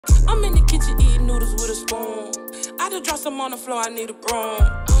I'm in the kitchen eating noodles with a spoon. I just dropped some on the floor, I need a broom.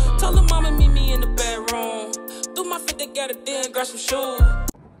 Told her mama meet me in the bedroom. Threw my feet together, then grab some shoes.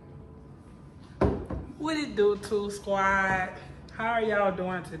 What it do, Toot Squad? How are y'all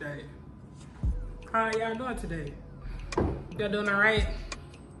doing today? How are y'all doing today? Y'all doing all right?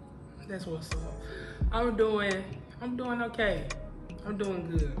 That's what's up. I'm doing okay. I'm doing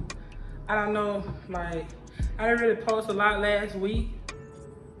good. I don't know, like, I didn't really post a lot last week.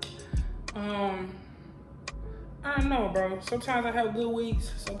 I don't know, bro. Sometimes I have good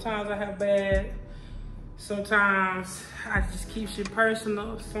weeks. Sometimes I have bad. Sometimes I just keep shit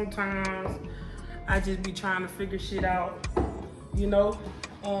personal. Sometimes I just be trying to figure shit out, you know?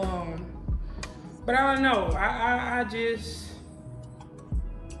 But I don't know. I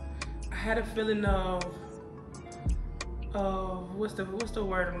had a feeling of what's the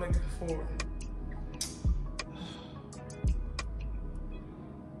word I'm looking for?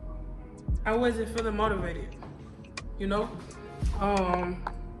 I wasn't feeling motivated, you know? I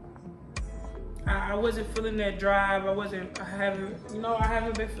wasn't feeling that drive. I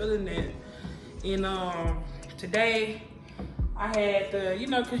haven't been feeling that. And today I had to, you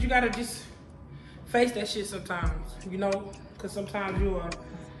know, cause you gotta just face that shit sometimes, you know? Cause sometimes you'll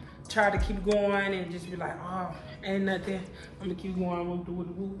try to keep going and just be like, oh, ain't nothing. I'm gonna keep going, whoop.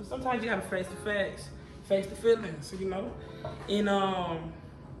 But sometimes you gotta face the facts, face the feelings, you know? And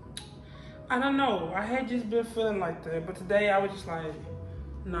I don't know, I had just been feeling like that, but today I was just like,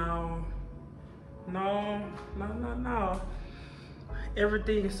 no.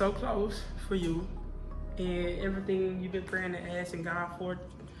 Everything is so close for you, and everything you've been praying and asking God for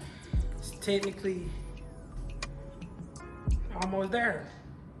is technically almost there.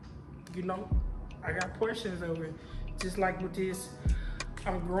 You know, I got portions of it. Just like with this,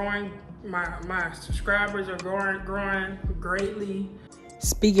 I'm growing, my subscribers are growing greatly.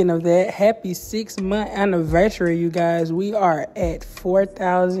 Speaking of that, happy 6-month anniversary, you guys. We are at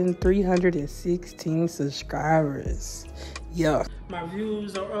 4,316 subscribers. Yeah. My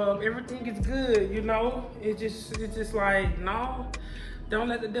views are up. Everything is good, you know? It's just like, no, don't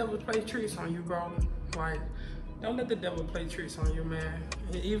let the devil play tricks on you, bro. Like, don't let the devil play tricks on you, man.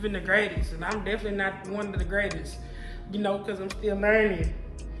 Even the greatest. And I'm definitely not one of the greatest, you know, because I'm still learning.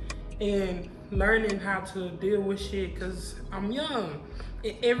 And learning how to deal with shit, because I'm young.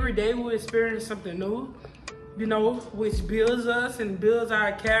 And every day we experience something new, you know, which builds us and builds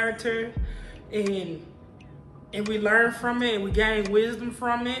our character, and we learn from it and we gain wisdom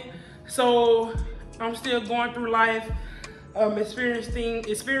from it. So I'm still going through life, experiencing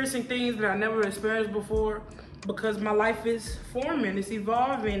things that I never experienced before, because my life is forming, it's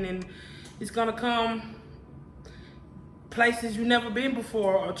evolving, and it's gonna come places you never been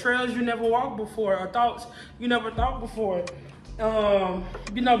before, or trails you never walked before, or thoughts you never thought before,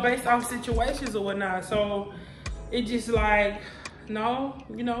 you know, based off situations or whatnot. So it just like, no,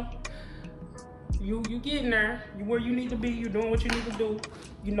 you know, you getting there, you where you need to be, you doing what you need to do.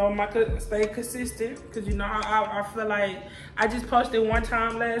 You know, stay consistent, because, you know, I feel like I just posted one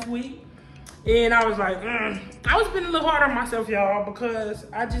time last week, and I was like, I was being a little hard on myself, y'all, because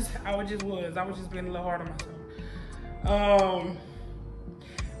I was just being a little hard on myself.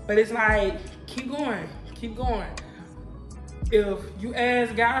 But it's like, keep going. If you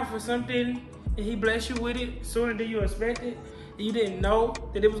ask God for something and he bless you with it sooner than you expected, and you didn't know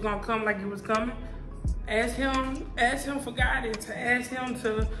that it was gonna come like it was coming, ask him for guidance, ask him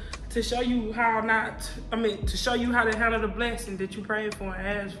to show you to show you how to handle the blessing that you prayed for and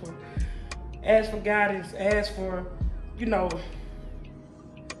asked for. Ask for guidance, ask for, you know,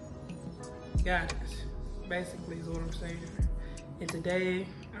 guidance, basically is what I'm saying. And today,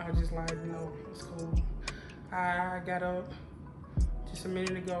 I was just like, you know, it's cool. I got up just a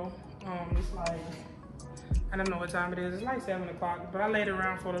minute ago. It's like, I don't know what time it is. It's like 7 o'clock, but I laid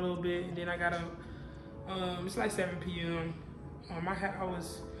around for a little bit, and then I got up. It's like 7 p.m. I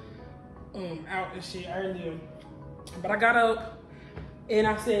was out and shit earlier, but I got up and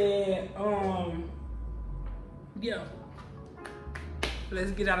I said, yeah,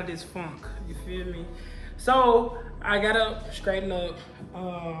 let's get out of this funk. You feel me? So I got up, straightened up.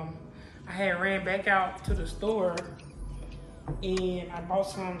 I had ran back out to the store, and I bought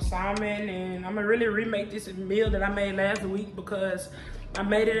some salmon, and I'm gonna really remake this meal that I made last week, because I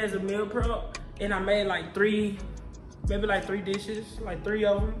made it as a meal prep, and I made like maybe like three dishes, like 3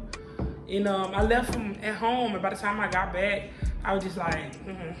 of them. And I left them at home, and by the time I got back, I was just like,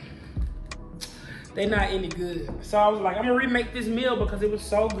 they're not any good. So I was like, I'm gonna remake this meal because it was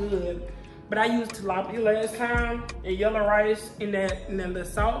so good. But I used tilapia last time, and yellow rice in that little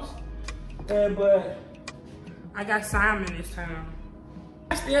sauce. But I got salmon this time.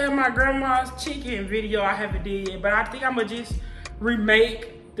 I still have my grandma's chicken video I haven't did yet, but I think I'm gonna just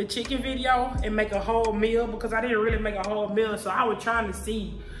remake the chicken video and make a whole meal because I didn't really make a whole meal, so I was trying to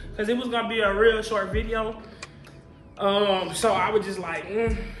see because it was gonna be a real short video. So I was just like,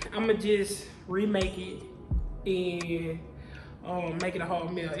 I'm gonna just remake it and make it a whole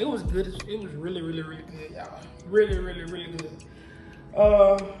meal. It was good. It was really, really, really good, y'all. Really, really, really good.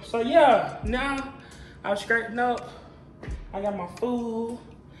 So yeah, now I'm straightening up. I got my food.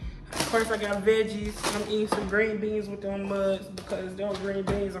 Of course, I got veggies. I'm eating some green beans with them muds because those green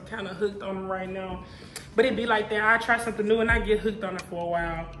beans, I'm kind of hooked on them right now. But it be like that. I try something new and I get hooked on it for a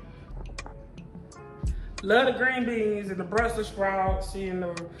while. Love the green beans and the Brussels sprouts and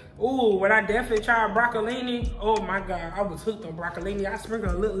the, ooh, when I definitely tried broccolini, oh my God, I was hooked on broccolini. I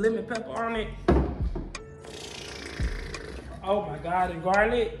sprinkled a little lemon pepper on it. Oh my God, and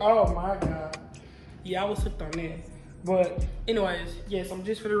garlic, oh my God. Yeah, I was hooked on that. But anyways, yes, I'm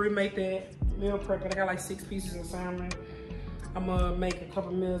just gonna remake that meal prep. I got like 6 pieces of salmon. I'm gonna make a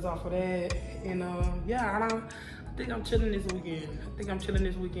couple meals off of that. And yeah, I think I'm chilling this weekend.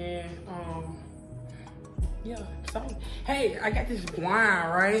 Yeah, so, hey, I got this wine,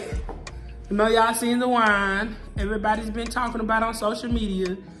 right? You know y'all seen the wine. Everybody's been talking about on social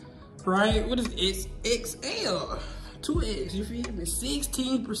media, right? What is it? It's XL, 2X, you feel me?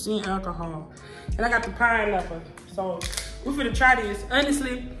 16% alcohol. And I got the pineapple. So, we're finna try this.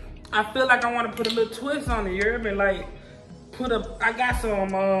 Honestly, I feel like I wanna put a little twist on it, you hear me? Like, I got some,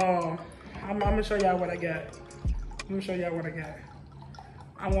 I'm gonna show y'all what I got.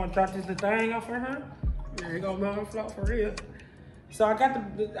 I wanna drop this thing off for her. There you go, man, flop for real. So I got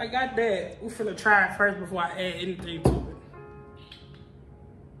that. We're finna try it first before I add anything to it.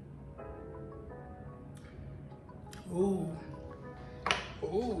 Ooh.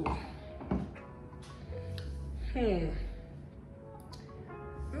 Hold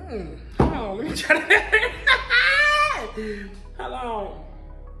on, let me try that. Hold on.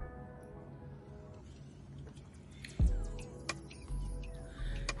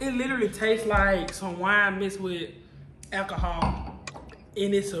 It literally tastes like some wine mixed with alcohol.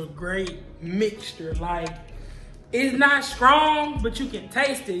 And it's a great mixture. Like, it's not strong, but you can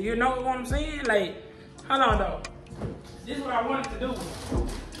taste it. You know what I'm saying? Like, hold on though. This is what I wanted to do,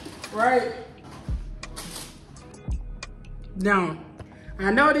 right? Now,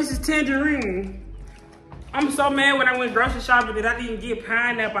 I know this is tangerine. I'm so mad when I went grocery shopping that I didn't get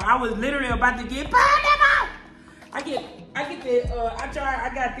pineapple. I was literally about to get pineapple. I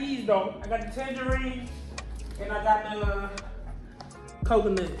got these though. I got the tangerine and I got the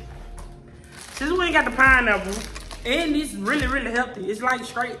coconut. Since we ain't got the pineapple, and it's really, really healthy. It's like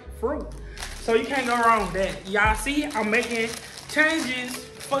straight fruit. So you can't go wrong with that. Y'all see, I'm making changes.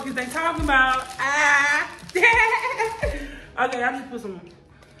 Fuck is they talking about? Okay, I just put some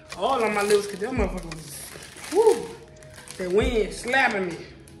oil on my lips because that motherfucker was, whoo, that wind slapping me.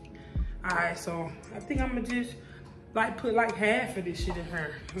 All right, so I think I'm gonna just like put like half of this shit in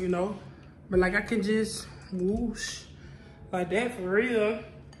her, you know? But like I can just whoosh like that for real.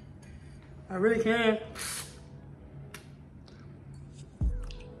 I really can.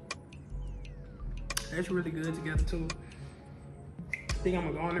 That's really good together too. I think I'm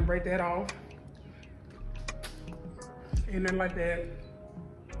gonna go on and break that off. And then like that.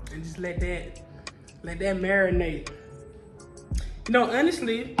 And just let that marinate. You know,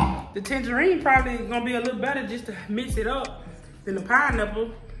 honestly, the tangerine probably gonna be a little better just to mix it up than the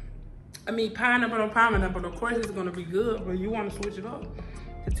pineapple. I mean, pineapple on pineapple, of course it's gonna be good, but you wanna switch it up.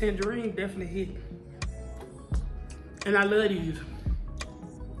 The tangerine definitely hit. And I love these.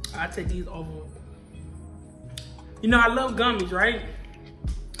 I take these over. You know, I love gummies, right?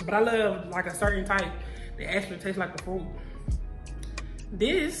 But I love like a certain type that actually tastes like the fruit.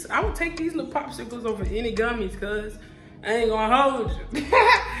 This, I would take these little popsicles over any gummies, cause I ain't gonna hold you.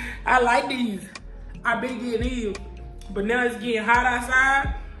 I like these. I been getting these, but now it's getting hot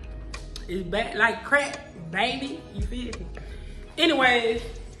outside. It's back like crack, baby. You feel me? Anyways,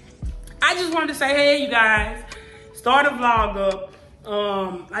 I just wanted to say, hey, you guys, start a vlog up.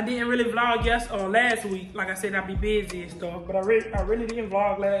 I didn't really vlog last week. Like I said, I'd be busy and stuff, but I really didn't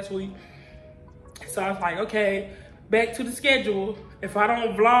vlog last week. So I was like, okay, back to the schedule. If I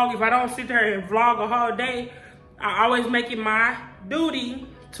don't vlog, if I don't sit there and vlog a whole day, I always make it my duty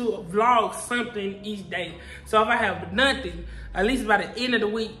to vlog something each day. So if I have nothing, at least by the end of the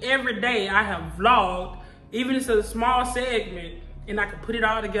week, every day I have vlogged, even if it's a small segment, and I can put it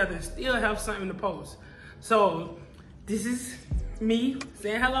all together and still have something to post. So this is me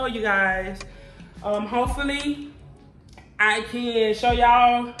saying hello, you guys. Hopefully I can show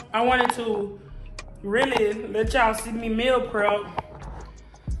y'all. I wanted to really let y'all see me meal prep.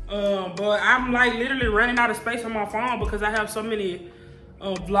 But I'm like literally running out of space on my phone because I have so many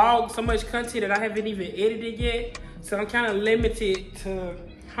vlogs, so much content that I haven't even edited yet. So I'm kind of limited to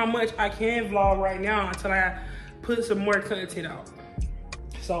how much I can vlog right now until I put some more content out.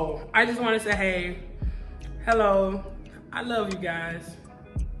 So I just want to say, hey, hello, I love you guys.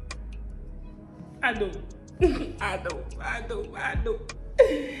 I do. I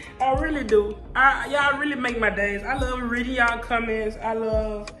really do. Y'all really make my days. I love reading y'all comments. I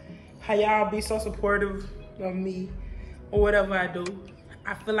love how y'all be so supportive of me or whatever I do.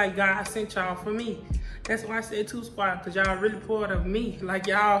 I feel like God sent y'all for me. That's why I said 2 squad, because y'all really part of me. Like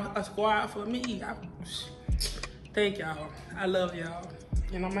y'all a squad for me. Thank y'all. I love y'all.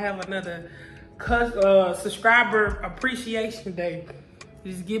 And I'm gonna have another subscriber appreciation day.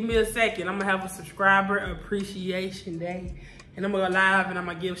 Just give me a second. I'm gonna have a subscriber appreciation day. And I'm gonna go live and I'm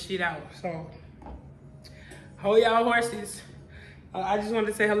gonna give shit out. So, hold y'all horses. I just wanted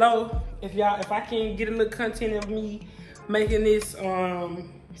to say hello. If I can get a little content of me making this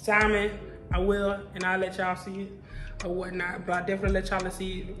salmon, I will, and I'll let y'all see it or whatnot. But I definitely let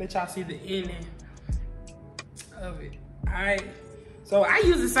y'all see the ending of it. Alright. So I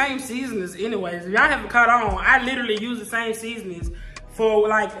use the same seasonings anyways. If y'all haven't caught on, I literally use the same seasonings for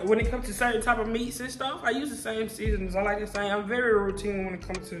like when it comes to certain type of meats and stuff. I use the same seasonings. I like the same. I'm very routine when it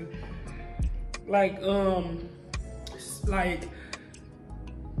comes to like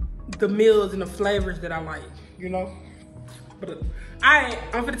the meals and the flavors that I like, you know. But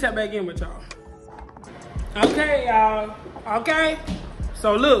I'm finna tap back in with y'all. Okay, y'all. Okay.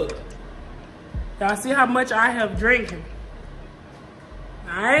 So look, y'all see how much I have drinking.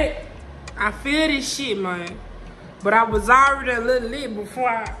 Alright? I feel this shit, man. But I was already a little lit before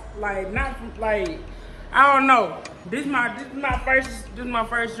I I don't know. This is my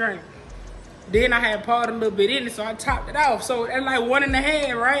first drink. Then I had poured a little bit in it, so I topped it off. So that's like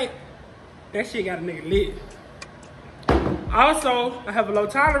 1.5, right? That shit got a nigga lit. Also, I have a low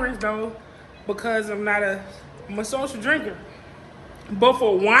tolerance though, because I'm a social drinker. But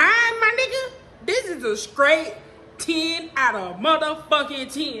for wine, my nigga, this is a straight 10 out of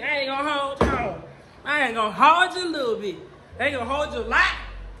motherfucking 10. I ain't gonna hold y'all. I ain't gonna hold you a little bit. I ain't gonna hold you a lot.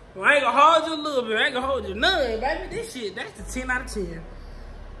 I ain't gonna hold you a little bit. I ain't gonna hold you none, baby. This shit, that's the 10 out of 10.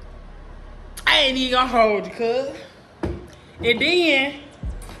 I ain't even gonna hold you, cuz. And then,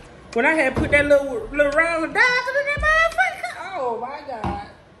 when I had put that little round of dice in that motherfucker, oh my God.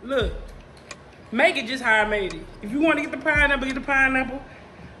 Look, make it just how I made it. If you want to get the pineapple, get the pineapple.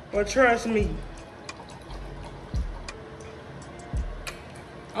 But trust me,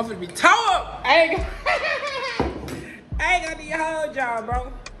 I'm finna be tore up. I ain't gonna need to hold y'all,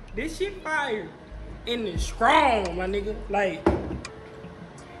 bro. This shit fire. And it's strong, my nigga. Like,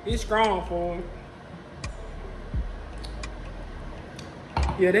 it's strong for him.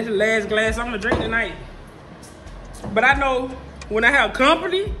 Yeah, that's the last glass I'm gonna drink tonight. But I know when I have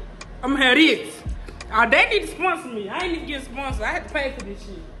company, I'm gonna have this. They need to sponsor me. I ain't even get sponsored. I had to pay for this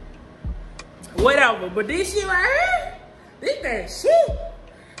shit. Whatever. But this shit right here, this that shit.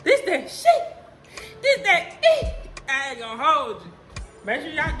 This that shit. This that it. I ain't gonna hold you. Make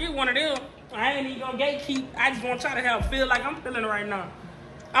sure y'all get one of them. I ain't even gonna gatekeep. I just want y'all to feel like I'm feeling it right now.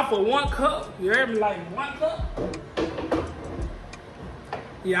 I put 1 cup. You heard me? Like 1 cup.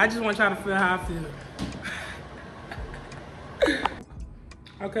 Yeah, I just want y'all to feel how I feel.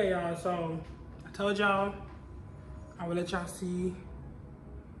 Okay, y'all. So I told y'all I will let y'all see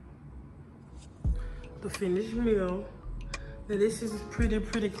the finished meal. Now this is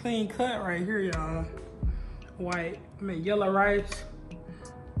pretty clean cut right here, y'all. White, yellow rice,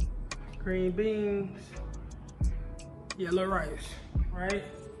 green beans, yellow rice, right?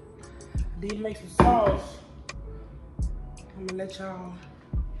 I did make some sauce. I'm gonna let y'all.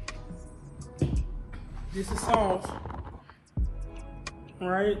 This is sauce,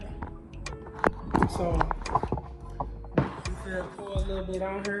 right? So I'm gonna pour a little bit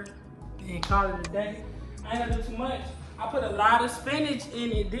on here and call it a day. I ain't gonna do too much. I put a lot of spinach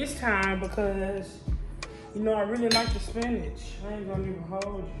in it this time because, you know, I really like the spinach. I ain't gonna even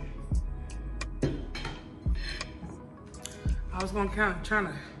hold you. I was gonna kind of trying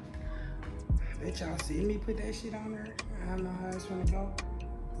to let y'all see me put that shit on there. I don't know how it's gonna go.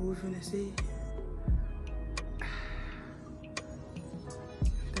 Who we finna see?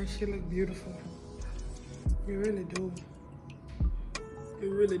 That shit look beautiful. You really do.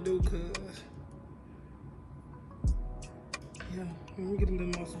 You really do, cuz. Yeah, let me get a little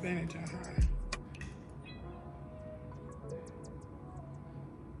more spinach on her.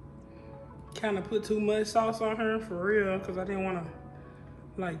 Kind of put too much sauce on her for real, because I didn't want to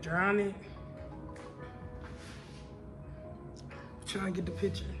like drown it. Try and get the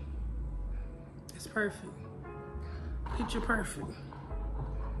picture. It's perfect. Picture perfect.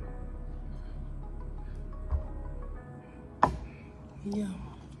 Yeah.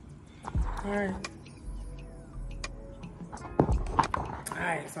 Alright.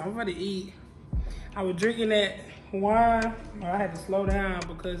 Alright, so I'm about to eat. I was drinking that wine, but I had to slow down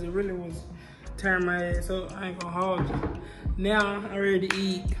because it really was tearing my head, so I ain't gonna hold you. Now I'm ready to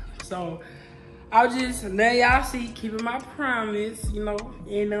eat. So I'll just let y'all see, keeping my promise, you know.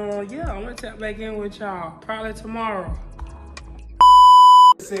 And yeah, I'm gonna tap back in with y'all probably tomorrow.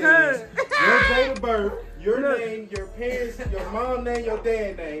 Says your date of birth, your name, your parents, your mom name, your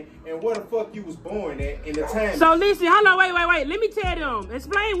dad name, and where the fuck you was born at in the time. So listen, hold on, wait. Let me tell them.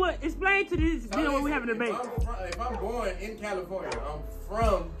 Explain to this deal when we having a debate. If I'm born in California, I'm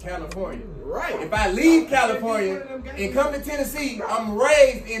from California. Right. If I leave California and come to Tennessee, I'm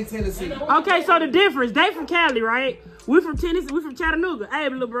raised in Tennessee. Okay, so the difference, they from Cali, right? We from Tennessee, we from Chattanooga. Hey,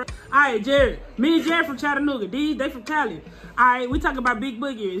 little bro. All right, Jared. Me and Jared from Chattanooga. These, they from Cali. All right, we talking about Big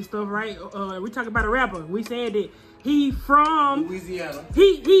Boogie and stuff, right? We talking about a rapper. We said that he from Louisiana.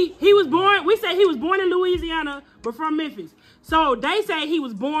 He was born. We say he was born in Louisiana, but from Memphis. So they say he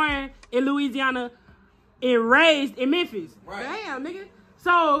was born in Louisiana and raised in Memphis. Right. Damn, nigga.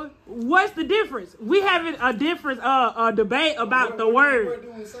 So what's the difference? We having a difference, a debate about the word.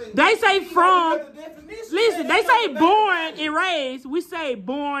 They say from. Listen, they say born and raised. We say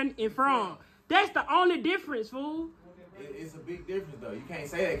born and from. That's the only difference, fool. It's a big difference though. You can't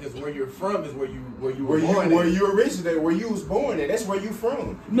say that because where you're from is where you were born. Where you originated, where you was born at. That's where you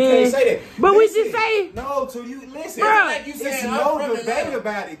from. You Man, can't say that. But we just say no. To you, listen. Bruh, like you saying, it's no debate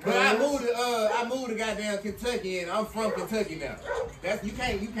about it. But I moved to goddamn Kentucky and I'm from Kentucky now. That's you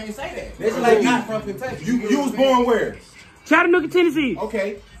can't say that. That's like you're not from Kentucky. You was born where? Chattanooga, Tennessee.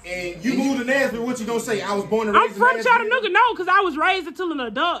 Okay. And you moved to Nashville. What you gonna say? I was born and raised I'm from in Chattanooga, no, because I was raised until an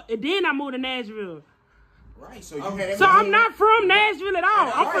adult, and then I moved to Nashville. Right, so so I'm not from Nashville at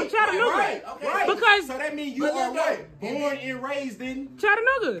all. I'm from Chattanooga. Right. Because so that means you are what? Born and raised in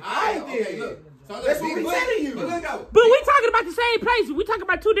Chattanooga. I did. So that's what we telling you. But we talking about the same places. We talking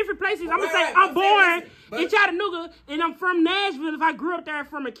about two different places. I'm gonna say I'm born in Chattanooga and I'm from Nashville. If I grew up there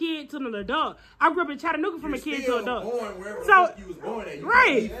from a kid to an adult, I grew up in Chattanooga from a kid to an adult. So you was born at.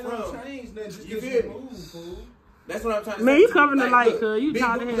 Right. That's what I'm trying to say. Man, you covering the light, cuz you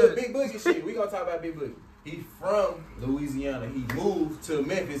talking to Big Boogie shit. We gonna talk about Big Boogie. He from Louisiana. He moved to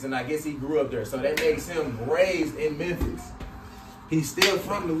Memphis, and I guess he grew up there. So that makes him raised in Memphis. He's still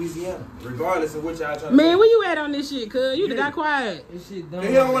from Louisiana, regardless of what y'all trying to Man, where you at on this shit, cuz? You got quiet. This shit dumb.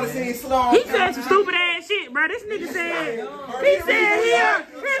 He don't want to see him slow. He said some stupid ass shit, bro. This nigga said, here,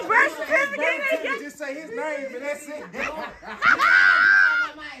 his birth certificate. Just say his name, and that's it.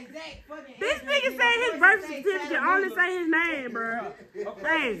 This nigga say his birth certificate only say his name, bro.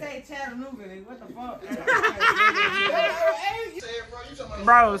 Hey. Say Chattanooga, what the fuck?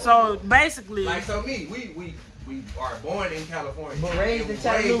 Bro, so basically, like me, we are born in California, but raised in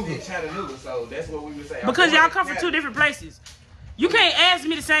Chattanooga. So that's what we would say. Because y'all come from two different places. You can't ask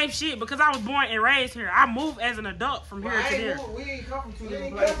me the same shit because I was born and raised here. I moved as an adult from here to there. We ain't come from two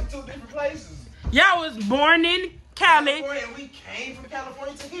different places. Y'all was born in Cali. And we came from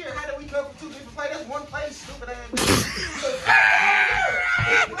California to here. How did we come from two different places? That's one place, stupid ass.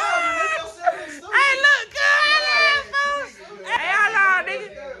 Hey, look, good. Hey, hold on, nigga.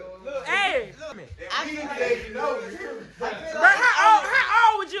 Hey. Bro,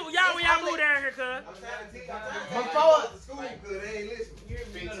 how old would you? Y'all when y'all moved down here, cuz?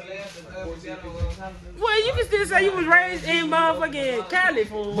 Well, you can still say you was raised in motherfucking Cali,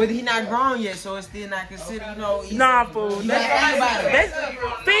 fool. But he not grown yet, so it's still not considered, you know. Nah, fool. That's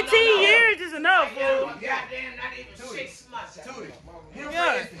 15 years is enough, fool. Goddamn, not even 6 months.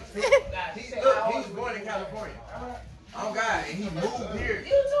 Yeah. He was born in California. Oh God, and he moved here.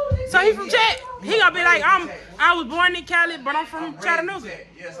 So he from Chat. He gonna be like, I was born in Cali, but I'm from Chattanooga.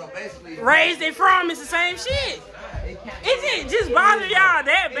 Yeah, so basically raised and from, it's the same shit. Is it just bother y'all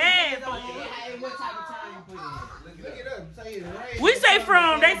that bad? What type of time you put in? Look it up. Say it's raised. We say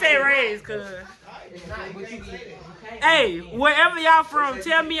from, they say raised, cuz. Hey, wherever y'all from,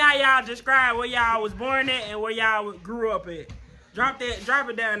 tell me how y'all describe where y'all was born at and where y'all grew up at. Drop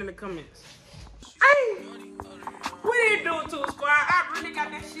it down in the comments. Hey, we didn't do it to a squad. I really got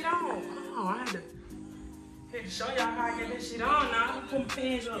that shit on. Oh, I had to show y'all how I got that shit on now. Put my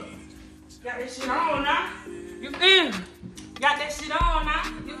pants up. Got that shit on now. You feel? Got that shit on now.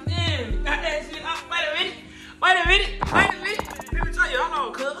 You feel? Got that shit on. Wait a minute. Let me tell you. Hold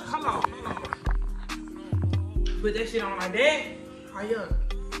on, cuz. Hold on. Put that shit on like that. Oh, yeah.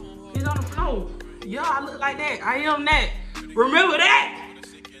 It's on the floor. Yeah, I look like that. I am that. Remember that?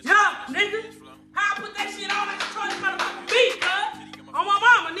 Yeah, nigga. How I put that shit on, I can try this motherfucking beat, cuz. On my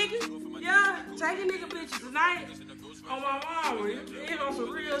mama, nigga. Yeah, taking nigga bitches tonight. On my mama. You on some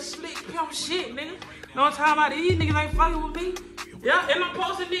real slick pimp shit, nigga. No time about these niggas ain't fucking with me. Yeah, and I'm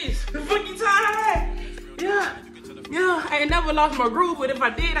posting this. The fuck you time? Yeah. Yeah, I ain't never lost my groove, but if I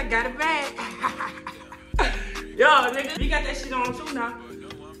did, I got it back. Yo, nigga, you got that shit on too now.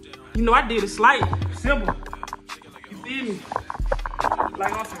 You know I did it slight, simple. You feel me?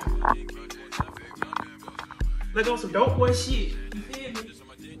 Like on some dope boy shit. You feel me?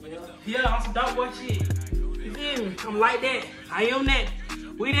 Yeah, on some dope boy shit. You feel me? I'm like that. I am that.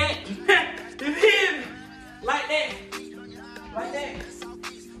 We that. You feel me? Like that. Like that.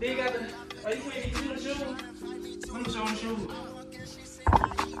 Then you got the, are you wearing these shoes? Let me show them shoes.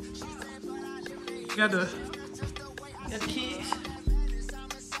 You got the kicks.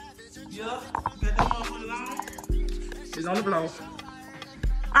 Yeah, got that motherfucker on. It's on the floor.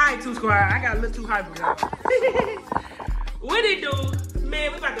 Alright, Two Squad, I got a little too hype for y'all. What it do?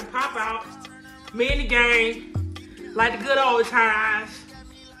 Man, we about to pop out. Me and the gang. Like the good old times.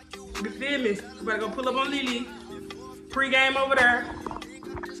 You feel me? We better go pull up on Lily. Pre-game over there.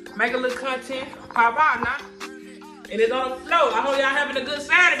 Make a little content. Pop out now. And it's on the floor. I hope y'all having a good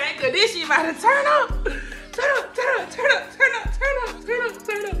Saturday, cause this shit about to turn up. Turn up, turn up, turn up, turn up, turn up, turn up,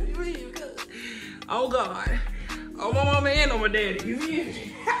 turn up. You feel me? Oh God. Oh my mama and on my daddy. You feel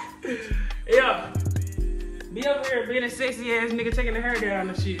me? Yeah. Be over here being a sexy ass nigga taking the hair down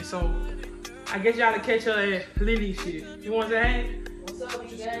and shit. So I guess y'all to catch her at Lily shit. You want to say hey? What's up,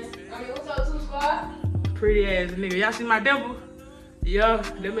 you guys? I mean, what's up, Two Squad? Pretty ass nigga. Y'all see my dimple? Yeah,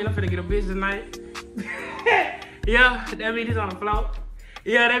 that mean I'm finna get a bitch tonight. Yeah, that mean he's on the floor.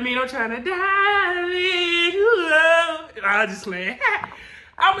 Yeah, that mean I'm trying to dive in. I'll just playing.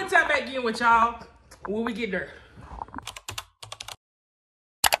 I'm gonna tap back in with y'all when we get there.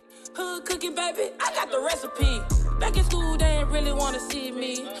 Hood cooking, baby, I got the recipe. Back in school, they ain't really wanna see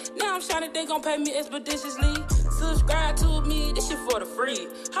me. Now I'm shining, they gon' pay me expeditiously. Subscribe to me, this shit for the free.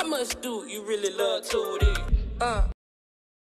 How much do you really love Tootie?